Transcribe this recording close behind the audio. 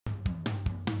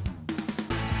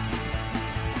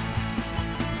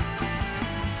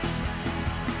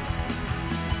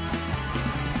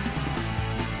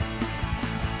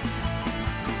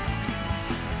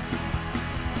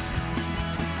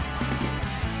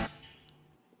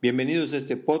Bienvenidos a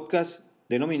este podcast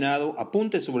denominado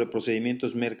Apuntes sobre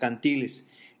procedimientos mercantiles,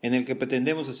 en el que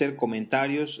pretendemos hacer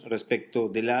comentarios respecto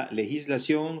de la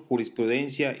legislación,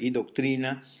 jurisprudencia y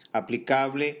doctrina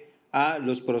aplicable a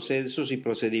los procesos y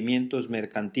procedimientos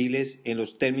mercantiles en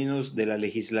los términos de la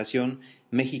legislación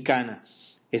mexicana.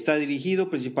 Está dirigido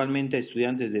principalmente a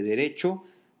estudiantes de Derecho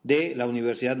de la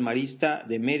Universidad Marista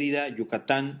de Mérida,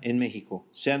 Yucatán, en México.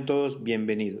 Sean todos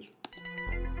bienvenidos.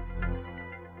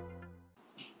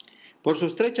 Por su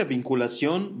estrecha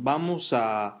vinculación, vamos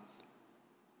a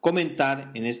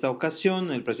comentar en esta ocasión,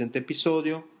 en el presente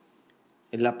episodio,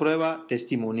 la prueba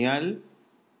testimonial,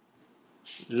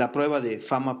 la prueba de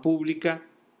fama pública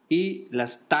y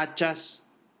las tachas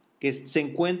que se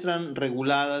encuentran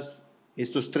reguladas,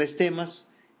 estos tres temas,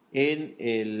 en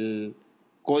el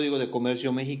Código de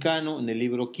Comercio Mexicano, en el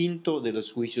libro quinto de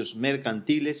los juicios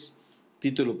mercantiles,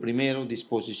 título primero,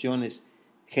 disposiciones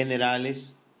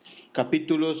generales,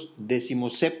 capítulos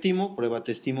 17, prueba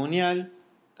testimonial,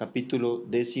 capítulo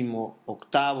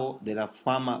 18 de la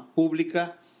fama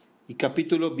pública y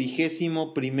capítulo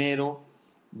 21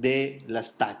 de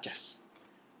las tachas.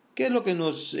 ¿Qué es lo que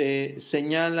nos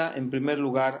señala en primer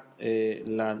lugar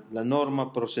la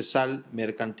norma procesal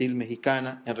mercantil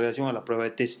mexicana en relación a la prueba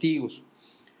de testigos?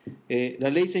 La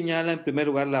ley señala en primer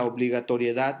lugar la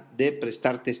obligatoriedad de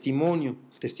prestar testimonio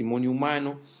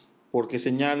humano, porque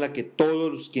señala que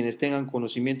todos quienes tengan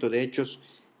conocimiento de hechos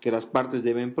que las partes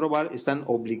deben probar están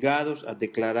obligados a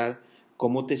declarar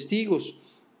como testigos.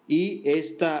 Y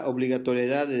esta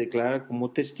obligatoriedad de declarar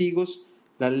como testigos,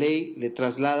 la ley le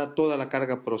traslada toda la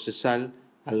carga procesal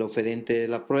al oferente de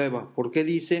la prueba, porque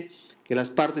dice que las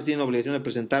partes tienen la obligación de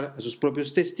presentar a sus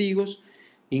propios testigos,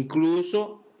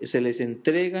 incluso se les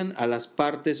entregan a las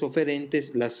partes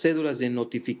oferentes las cédulas de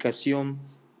notificación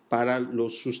para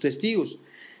sus testigos.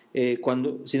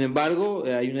 Sin embargo,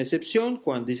 hay una excepción,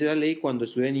 cuando dice la ley, cuando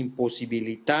estuvieran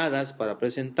imposibilitadas para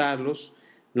presentarlos,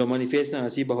 lo manifiestan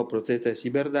así bajo protesta de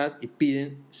verdad y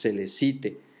piden se les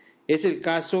cite. Es el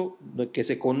caso que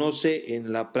se conoce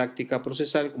en la práctica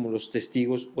procesal como los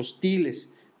testigos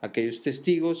hostiles, aquellos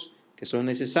testigos que son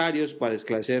necesarios para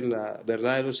esclarecer la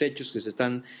verdad de los hechos que se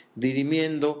están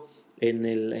dirimiendo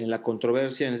en la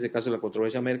controversia, en este caso la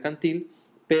controversia mercantil,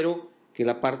 pero que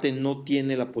la parte no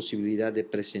tiene la posibilidad de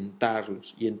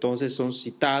presentarlos y entonces son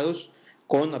citados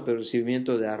con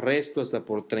apercibimiento de arresto hasta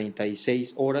por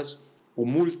 36 horas o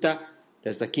multa de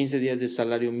hasta 15 días de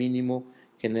salario mínimo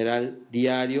general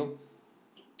diario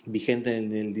vigente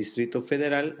en el Distrito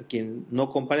Federal a quien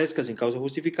no comparezca sin causa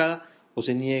justificada o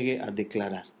se niegue a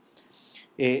declarar.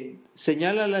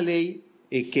 Señala la ley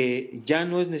que ya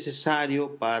no es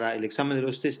necesario para el examen de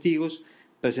los testigos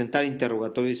presentar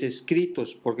interrogatorios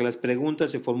escritos, porque las preguntas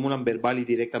se formulan verbal y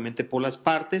directamente por las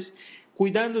partes,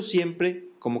 cuidando siempre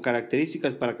como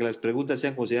características para que las preguntas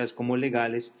sean consideradas como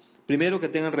legales, primero que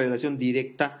tengan relación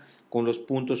directa con los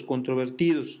puntos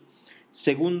controvertidos,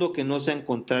 segundo que no sean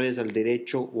contrarias al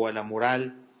derecho o a la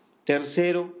moral,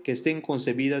 tercero que estén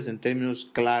concebidas en términos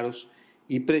claros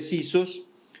y precisos,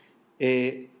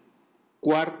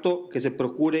 cuarto que se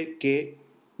procure que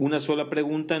una sola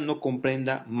pregunta no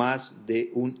comprenda más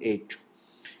de un hecho.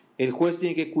 El juez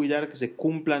tiene que cuidar que se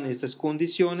cumplan estas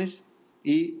condiciones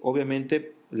y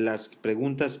obviamente las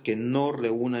preguntas que no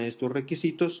reúnan estos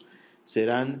requisitos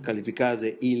serán calificadas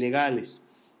de ilegales.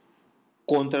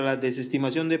 Contra la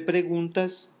desestimación de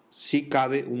preguntas sí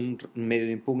cabe un medio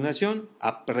de impugnación,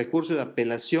 recurso de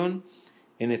apelación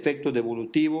en efecto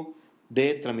devolutivo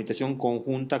de tramitación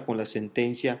conjunta con la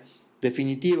sentencia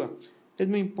definitiva. Es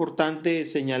muy importante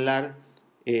señalar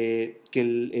que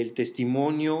el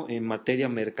testimonio en materia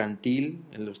mercantil,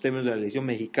 en los términos de la legislación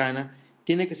mexicana,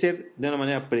 tiene que ser de una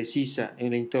manera precisa.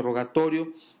 En el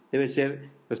interrogatorio debe ser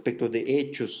respecto de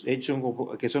hechos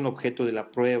que son objeto de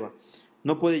la prueba.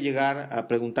 No puede llegar a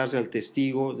preguntarse al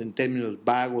testigo en términos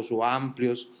vagos o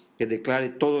amplios que declare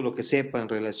todo lo que sepa en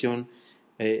relación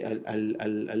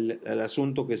al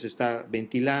asunto que se está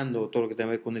ventilando, todo lo que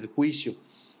tiene que ver con el juicio.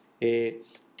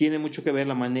 Tiene mucho que ver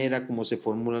la manera como se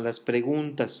formulan las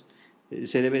preguntas.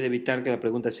 Se debe de evitar que la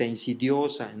pregunta sea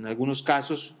insidiosa. En algunos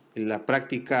casos, en la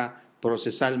práctica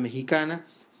procesal mexicana,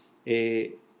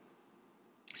 se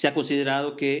ha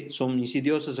considerado que son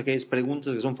insidiosas aquellas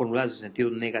preguntas que son formuladas en sentido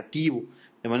negativo,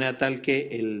 de manera tal que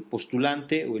el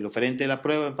postulante o el oferente de la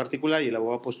prueba en particular y el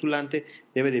abogado postulante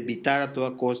debe de evitar a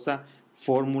toda costa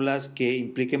fórmulas que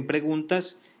impliquen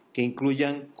preguntas que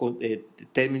incluyan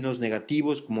términos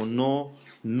negativos como no,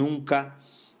 nunca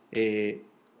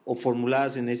o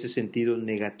formuladas en ese sentido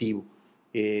negativo,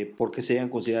 porque sean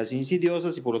consideradas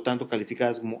insidiosas y por lo tanto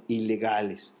calificadas como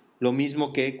ilegales. Lo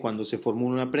mismo que cuando se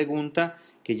formula una pregunta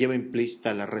que que lleva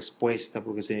implícita la respuesta,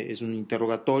 porque es un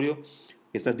interrogatorio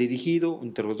que está dirigido, un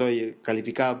interrogatorio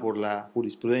calificado por la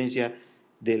jurisprudencia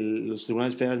de los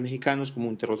tribunales federales mexicanos como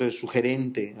un interrogatorio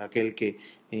sugerente, aquel que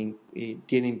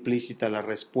tiene implícita la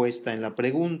respuesta en la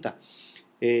pregunta.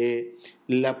 El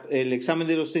examen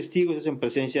de los testigos es en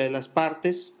presencia de las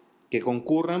partes que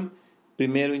concurran.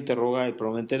 Primero interroga el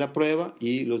proponente de la prueba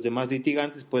y los demás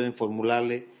litigantes pueden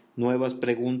formularle nuevas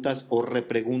preguntas o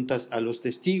repreguntas a los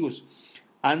testigos.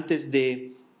 Antes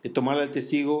de tomar al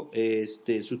testigo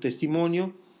su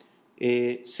testimonio,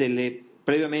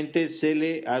 previamente se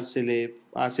le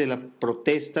hace la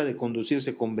protesta de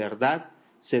conducirse con verdad,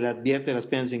 se le advierte las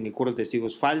penas en que incurren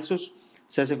testigos falsos,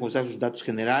 se hacen constar sus datos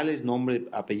generales, nombre,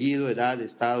 apellido, edad,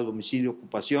 estado, domicilio,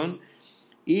 ocupación,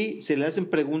 y se le hacen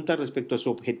preguntas respecto a su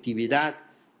objetividad,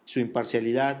 su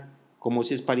imparcialidad, como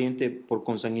si es pariente por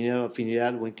consanguinidad o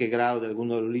afinidad o en qué grado de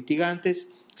alguno de los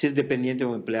litigantes, si es dependiente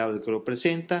o empleado del que lo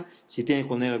presenta, si tiene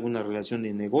con él alguna relación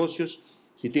de negocios,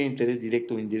 si tiene interés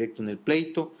directo o indirecto en el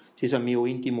pleito, si es amigo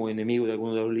íntimo o enemigo de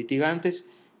alguno de los litigantes,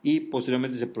 y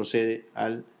posteriormente se procede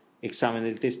al examen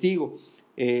del testigo.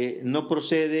 No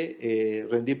procede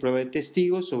rendir prueba de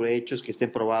testigos sobre hechos que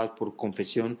estén probados por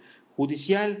confesión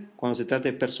judicial. Cuando se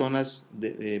trata de personas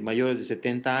mayores de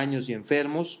 70 años y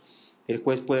enfermos, el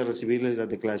juez puede recibirles la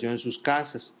declaración en sus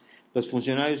casas.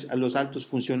 Los altos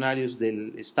funcionarios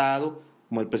del Estado,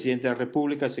 como el presidente de la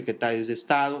República, secretarios de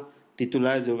Estado,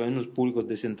 titulares de organismos públicos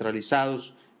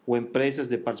descentralizados o empresas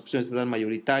de participación estatal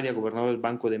mayoritaria, gobernador del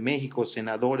Banco de México,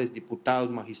 senadores, diputados,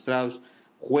 magistrados,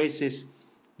 jueces,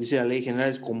 dice la Ley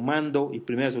Generales, comando y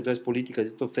primeras autoridades políticas del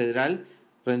Distrito Federal,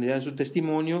 rendirán su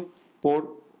testimonio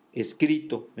por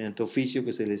escrito, mediante oficio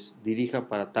que se les dirija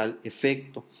para tal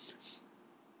efecto.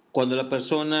 Cuando la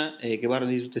persona que va a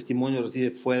rendir su testimonio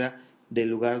reside fuera del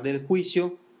lugar del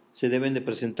juicio, se deben de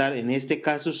presentar, en este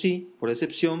caso sí, por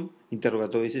excepción,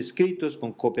 interrogatorios escritos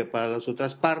con copia para las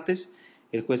otras partes.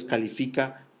 El juez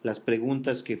califica las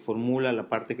preguntas que formula la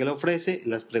parte que la ofrece,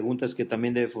 las preguntas que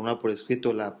también debe formular por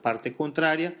escrito la parte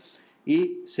contraria,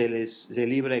 y se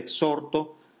libra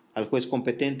exhorto al juez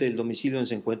competente del domicilio donde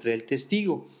se encuentre el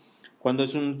testigo. Cuando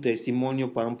es un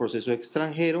testimonio para un proceso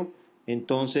extranjero,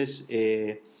 entonces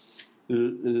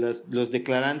los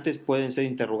declarantes pueden ser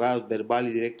interrogados verbal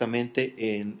y directamente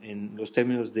en los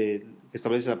términos que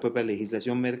establece la propia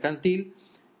legislación mercantil,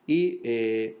 y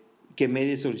que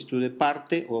medie solicitud de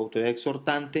parte o autoridad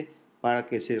exhortante para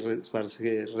que se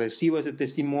reciba ese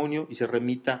testimonio y se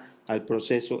remita al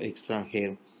proceso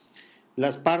extranjero.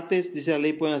 Las partes, dice la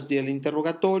ley, pueden asistir al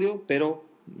interrogatorio, pero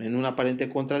en una aparente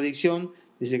contradicción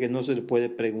dice que no se le puede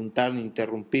preguntar ni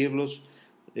interrumpirlos,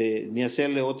 ni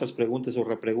hacerle otras preguntas o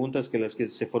repreguntas que las que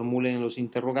se formulen en los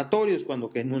interrogatorios, cuando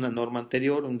que en una norma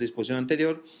anterior, una disposición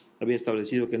anterior, había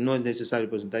establecido que no es necesario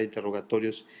presentar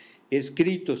interrogatorios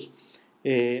escritos.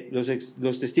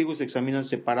 Los testigos se examinan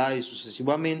separados y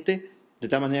sucesivamente, de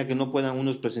tal manera que no puedan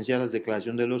unos presenciar las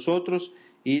declaraciones de los otros,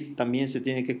 y también se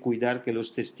tiene que cuidar que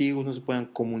los testigos no se puedan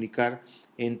comunicar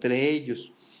entre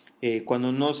ellos.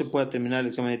 Cuando no se pueda terminar el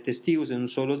examen de testigos en un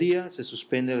solo día, se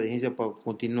suspende la diligencia para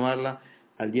continuarla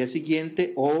al día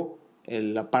siguiente, o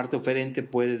la parte oferente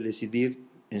puede decidir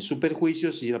en su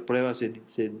perjuicio si la prueba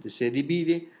se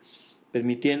divide,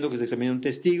 permitiendo que se examine un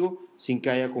testigo sin que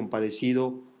haya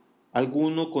comparecido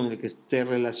alguno con el que esté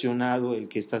relacionado el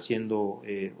que está siendo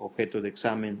objeto de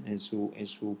examen en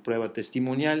su prueba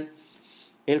testimonial.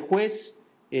 El juez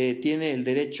tiene el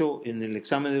derecho en el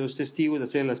examen de los testigos de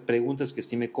hacer las preguntas que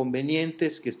estime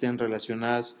convenientes, que estén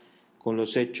relacionadas con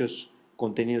los hechos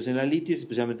contenidos en la litis,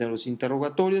 especialmente en los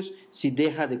interrogatorios. Si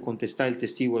deja de contestar el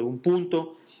testigo algún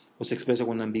punto o se expresa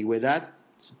con ambigüedad,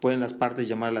 pueden las partes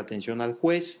llamar la atención al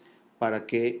juez para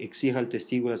que exija al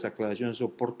testigo las aclaraciones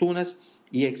oportunas,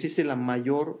 y existe la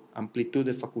mayor amplitud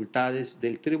de facultades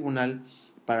del tribunal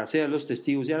para hacer a los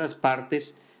testigos y a las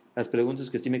partes las preguntas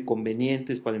que estime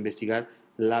convenientes para investigar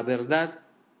la verdad.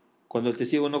 Cuando el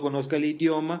testigo no conozca el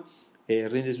idioma,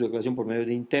 rinde su declaración por medio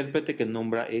de intérprete que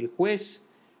nombra el juez.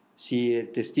 Si el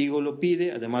testigo lo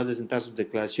pide, además de sentar su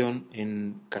declaración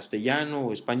en castellano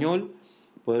o español,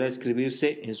 podrá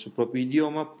escribirse en su propio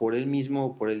idioma por él mismo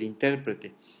o por el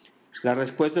intérprete. Las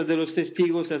respuestas de los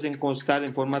testigos se hacen constar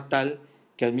en forma tal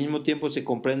que al mismo tiempo se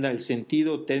comprenda el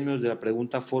sentido o términos de la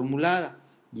pregunta formulada.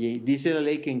 Y dice la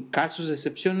ley que en casos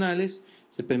excepcionales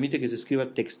se permite que se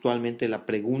escriba textualmente la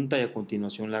pregunta y a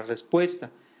continuación la respuesta.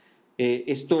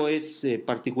 Esto es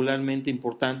particularmente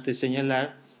importante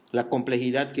señalar la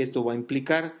complejidad que esto va a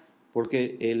implicar,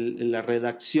 porque la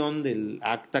redacción del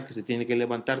acta que se tiene que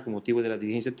levantar con motivo de la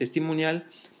diligencia testimonial,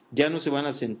 ya no se van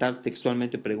a sentar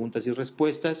textualmente preguntas y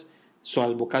respuestas,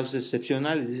 salvo casos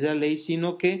excepcionales, dice la ley,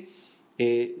 sino que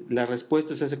la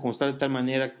respuesta se hace constar de tal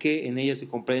manera que en ella se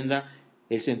comprenda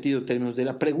el sentido en términos de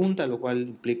la pregunta, lo cual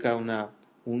implica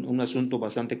un asunto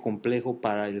bastante complejo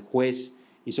para el juez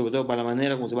y sobre todo para la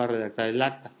manera como se va a redactar el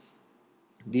acta.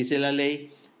 Dice la ley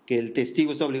que el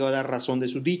testigo está obligado a dar razón de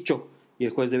su dicho y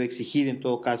el juez debe exigir en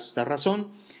todo caso esta razón,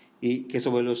 y que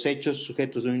sobre los hechos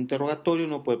sujetos de un interrogatorio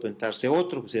no puede presentarse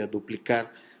otro, que sea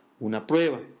duplicar una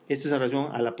prueba. Esta es en relación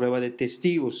a la prueba de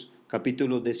testigos,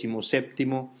 capítulo 17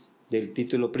 del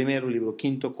título primero, libro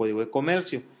quinto, Código de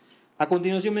Comercio. A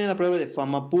continuación viene la prueba de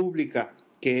fama pública,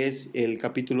 que es el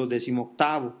capítulo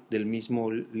 18 del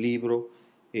mismo libro,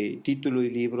 título y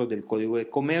libro del Código de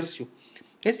Comercio.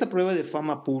 Esta prueba de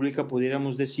fama pública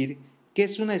pudiéramos decir que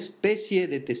es una especie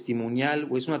de testimonial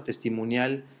o es una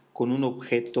testimonial con un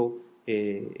objeto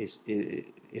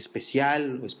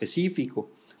especial o específico.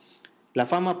 La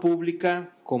fama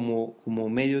pública como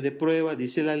medio de prueba,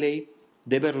 dice la ley,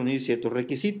 debe reunir ciertos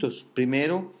requisitos.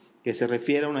 Primero, que se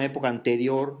refiere a una época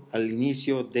anterior al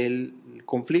inicio del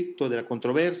conflicto, de la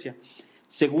controversia.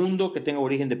 Segundo, que tenga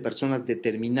origen de personas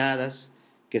determinadas,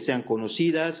 que sean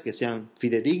conocidas, que sean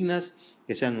fidedignas,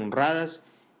 que sean honradas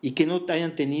y que no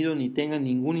hayan tenido ni tengan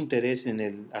ningún interés en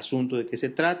el asunto de que se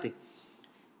trate.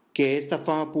 Que esta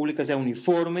fama pública sea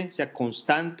uniforme, sea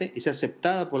constante y sea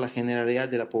aceptada por la generalidad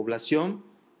de la población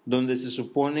donde se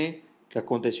supone que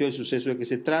aconteció el suceso de que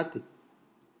se trate.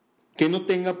 Que no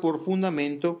tenga por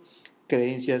fundamento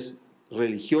creencias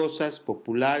religiosas,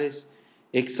 populares,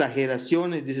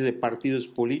 exageraciones, dice, de partidos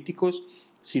políticos,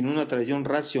 sino una tradición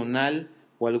racional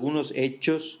o algunos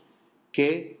hechos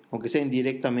que, aunque sea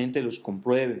indirectamente, los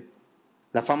comprueben.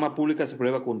 La fama pública se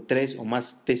prueba con 3 o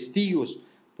más testigos,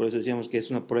 por eso decíamos que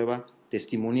es una prueba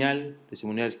testimonial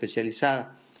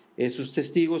especializada. Esos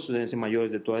testigos deben ser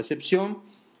mayores de toda excepción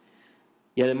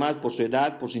y además por su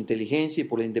edad, por su inteligencia y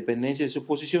por la independencia de su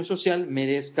posición social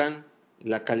merezcan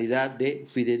la calidad de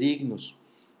fidedignos.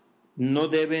 No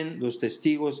deben los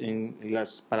testigos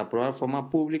para probar fama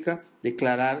pública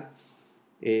declarar,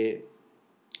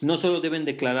 no solo deben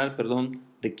declarar,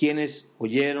 de quienes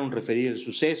oyeron referir el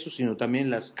suceso, sino también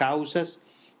las causas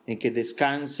en que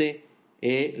descanse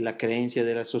la creencia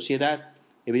de la sociedad.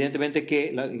 Evidentemente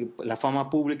que la fama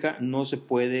pública no se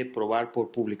puede probar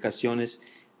por publicaciones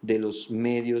de los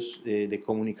medios de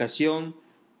comunicación,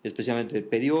 especialmente de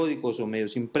periódicos o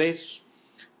medios impresos.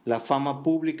 La fama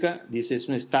pública, dice, es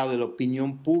un estado de la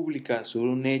opinión pública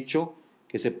sobre un hecho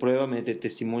que se prueba mediante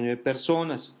testimonio de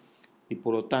personas y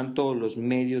por lo tanto los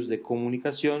medios de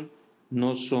comunicación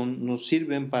no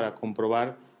sirven para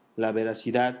comprobar la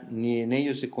veracidad, ni en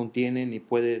ellos se contiene ni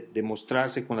puede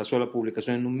demostrarse con la sola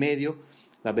publicación en un medio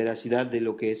la veracidad de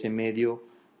lo que ese medio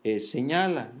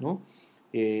señala, ¿no?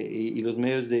 Y los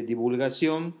medios de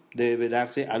divulgación debe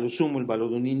darse a lo sumo el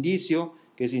valor de un indicio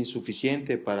que es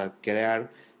insuficiente para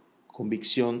crear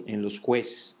convicción en los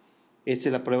jueces. Esta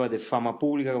es la prueba de fama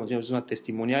pública, como decíamos, es una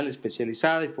testimonial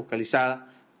especializada y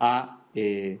focalizada a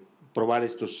probar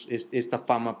esta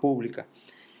fama pública.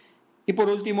 Y por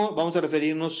último, vamos a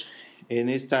referirnos en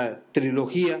esta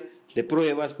trilogía de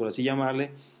pruebas, por así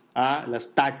llamarle, a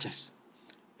las tachas.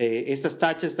 Estas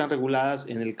tachas están reguladas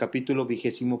en el capítulo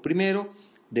 21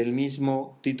 del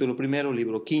mismo título primero,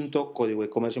 libro quinto, Código de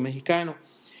Comercio Mexicano.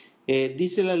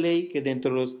 Dice la ley que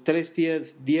dentro de los 3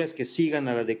 días que sigan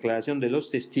a la declaración de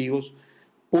los testigos,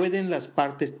 pueden las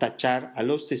partes tachar a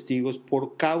los testigos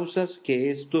por causas que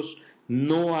estos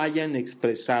no hayan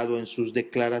expresado en sus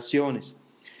declaraciones.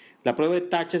 La prueba de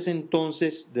tachas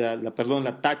entonces,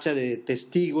 la tacha de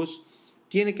testigos,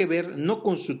 tiene que ver no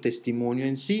con su testimonio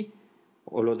en sí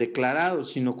o lo declarado,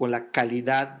 sino con la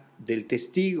calidad del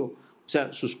testigo. O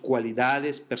sea, sus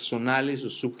cualidades personales o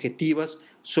subjetivas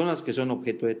son las que son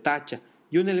objeto de tacha.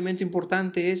 Y un elemento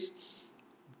importante es,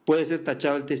 puede ser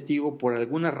tachado el testigo por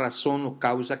alguna razón o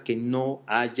causa que no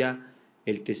haya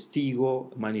el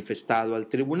testigo manifestado al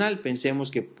tribunal.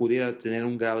 Pensemos que pudiera tener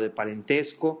un grado de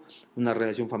parentesco, una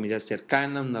relación familiar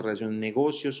cercana, una relación de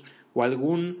negocios o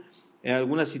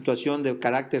alguna situación de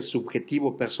carácter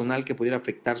subjetivo personal que pudiera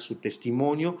afectar su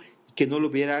testimonio y que no lo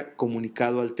hubiera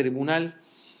comunicado al tribunal.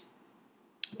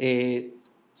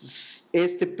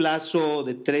 Este plazo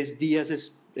de 3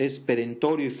 días es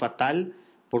perentorio y fatal,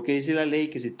 porque dice la ley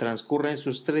que si transcurren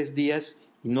esos 3 días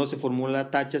y no se formulan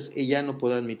tachas, ella no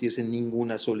podrá admitirse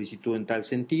ninguna solicitud en tal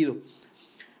sentido.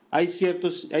 Hay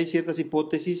ciertas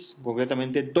hipótesis,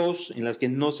 concretamente 2, en las que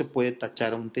no se puede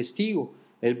tachar a un testigo.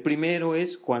 El primero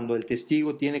es cuando el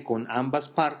testigo tiene con ambas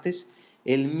partes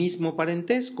el mismo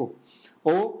parentesco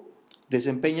o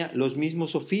desempeña los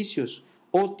mismos oficios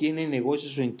o tiene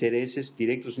negocios o intereses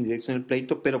directos o indirectos en el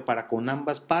pleito, pero para con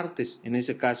ambas partes. En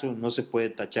ese caso no se puede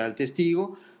tachar al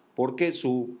testigo porque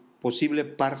su posible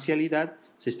parcialidad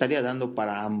se estaría dando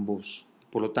para ambos.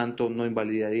 Por lo tanto, no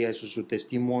invalidaría eso su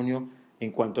testimonio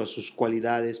en cuanto a sus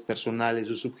cualidades personales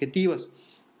o subjetivas.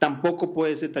 Tampoco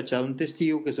puede ser tachado un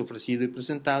testigo que es ofrecido y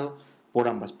presentado por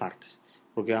ambas partes,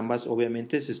 porque ambas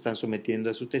obviamente se están sometiendo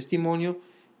a su testimonio.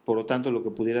 Por lo tanto, lo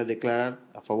que pudiera declarar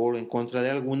a favor o en contra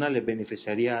de alguna le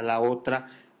beneficiaría a la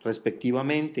otra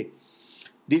respectivamente.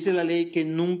 Dice la ley que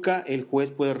nunca el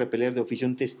juez puede repeler de oficio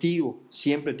un testigo,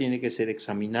 siempre tiene que ser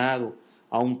examinado,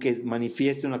 aunque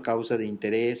manifieste una causa de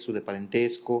interés o de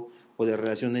parentesco o de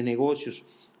relación de negocios.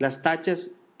 Las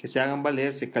tachas que se hagan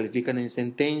valer se califican en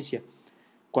sentencia.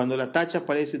 Cuando la tacha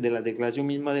aparece de la declaración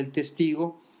misma del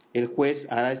testigo, el juez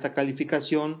hará esta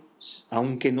calificación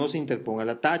aunque no se interponga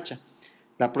la tacha.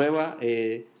 La prueba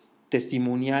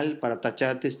testimonial para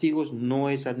tachar a testigos no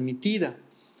es admitida,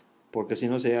 porque si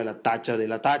no sería la tacha de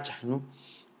la tacha, ¿no?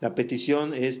 La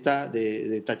petición esta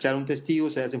de tachar a un testigo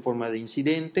se hace en forma de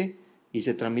incidente y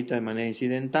se tramita de manera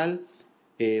incidental.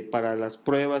 Para las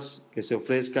pruebas que se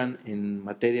ofrezcan en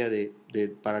materia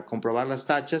para comprobar las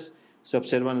tachas, se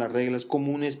observan las reglas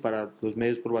comunes para los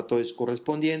medios probatorios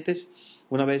correspondientes.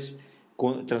 Una vez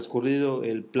transcurrido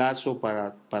el plazo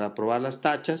para probar las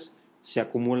tachas, se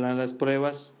acumulan las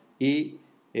pruebas y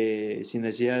sin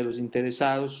necesidad de los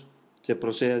interesados se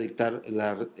procede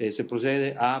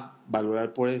a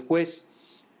valorar por el juez.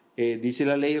 Dice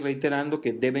la ley, reiterando,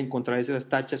 que deben contraerse las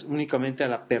tachas únicamente a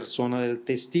la persona del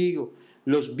testigo.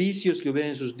 Los vicios que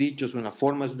hubieren en sus dichos o en la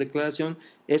forma de su declaración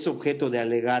es objeto de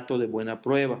alegato de buena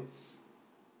prueba.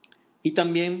 Y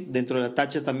también dentro de la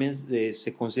tacha también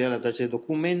se considera la tacha de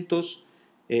documentos,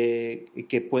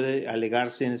 que puede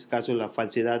alegarse en este caso la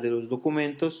falsedad de los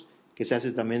documentos, que se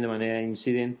hace también de manera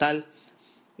incidental.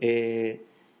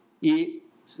 Y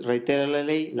reitera la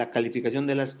ley, la calificación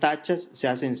de las tachas se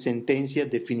hace en sentencia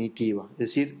definitiva, es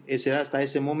decir, será hasta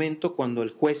ese momento cuando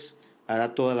el juez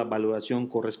hará toda la valoración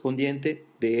correspondiente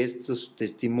de estos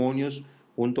testimonios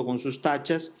junto con sus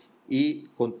tachas y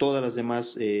con todas las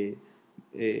demás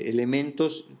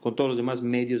elementos, con todos los demás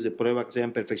medios de prueba que se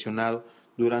hayan perfeccionado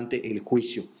durante el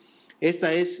juicio.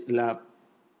 Esta es la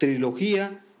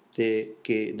trilogía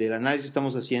del análisis que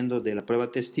estamos haciendo de la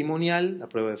prueba testimonial, la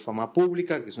prueba de fama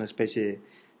pública, que es una especie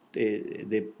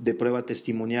de prueba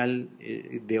testimonial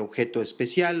de objeto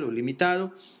especial o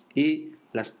limitado, y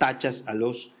las tachas a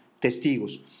los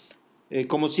testigos.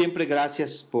 Como siempre,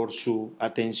 gracias por su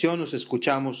atención. Nos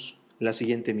escuchamos en la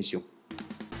siguiente emisión.